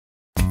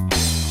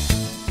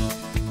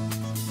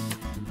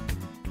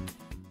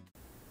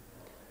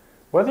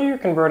Whether you're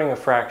converting a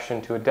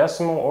fraction to a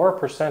decimal or a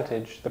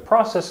percentage, the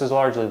process is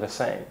largely the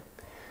same.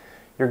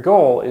 Your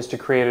goal is to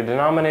create a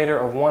denominator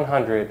of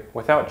 100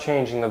 without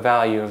changing the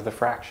value of the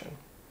fraction.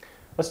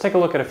 Let's take a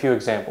look at a few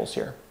examples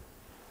here.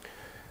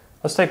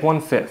 Let's take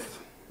 1/5.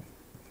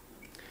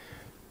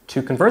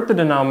 To convert the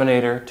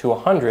denominator to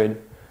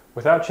 100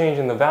 without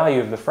changing the value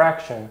of the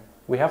fraction,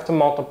 we have to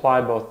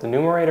multiply both the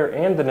numerator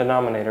and the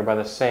denominator by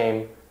the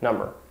same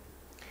number.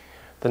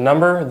 The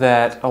number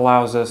that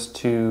allows us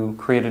to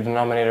create a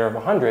denominator of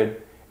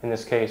 100, in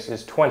this case,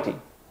 is 20.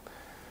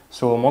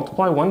 So we'll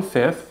multiply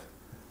 1/5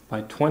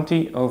 by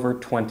 20 over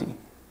 20.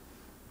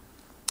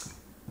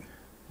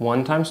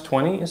 1 times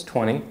 20 is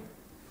 20.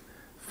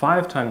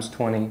 5 times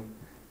 20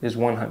 is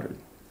 100.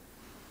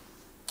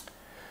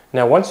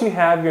 Now once you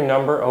have your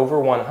number over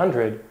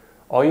 100,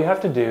 all you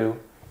have to do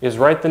is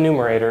write the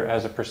numerator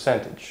as a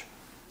percentage.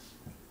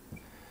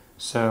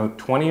 So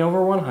 20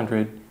 over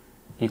 100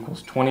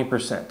 equals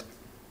 20%.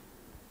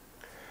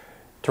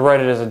 To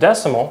write it as a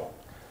decimal,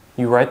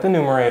 you write the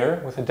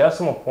numerator with a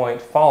decimal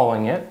point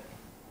following it,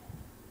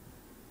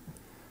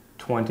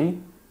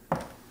 20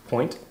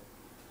 point,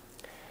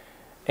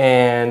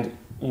 and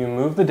you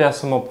move the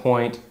decimal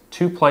point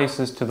 2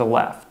 places to the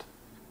left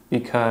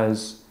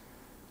because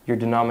your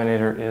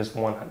denominator is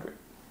 100.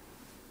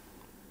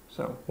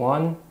 So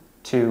 1,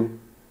 2,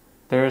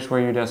 there's where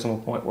your decimal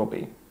point will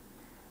be.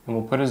 And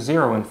we'll put a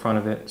 0 in front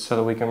of it so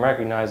that we can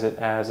recognize it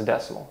as a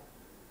decimal.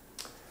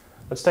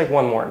 Let's take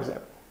one more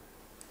example.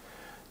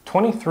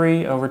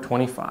 23 over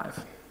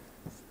 25.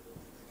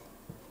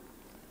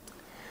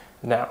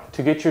 Now,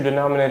 to get your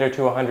denominator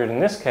to 100 in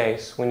this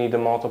case, we need to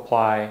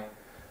multiply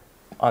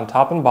on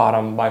top and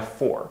bottom by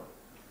 4.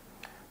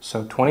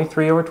 So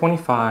 23 over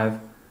 25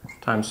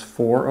 times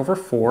 4 over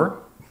 4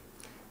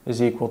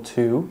 is equal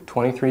to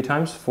 23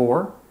 times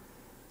 4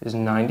 is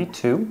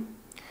 92.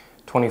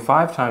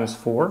 25 times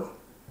 4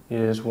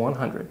 is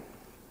 100.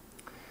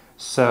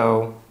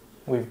 So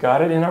we've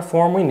got it in our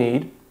form we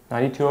need,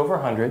 92 over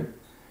 100.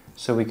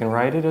 So we can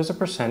write it as a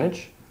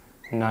percentage,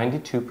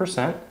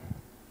 92%,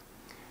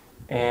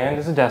 and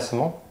as a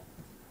decimal,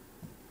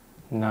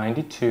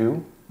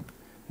 92.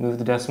 Move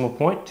the decimal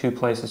point 2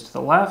 places to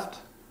the left,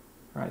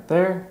 right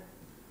there,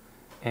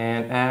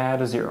 and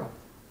add a 0.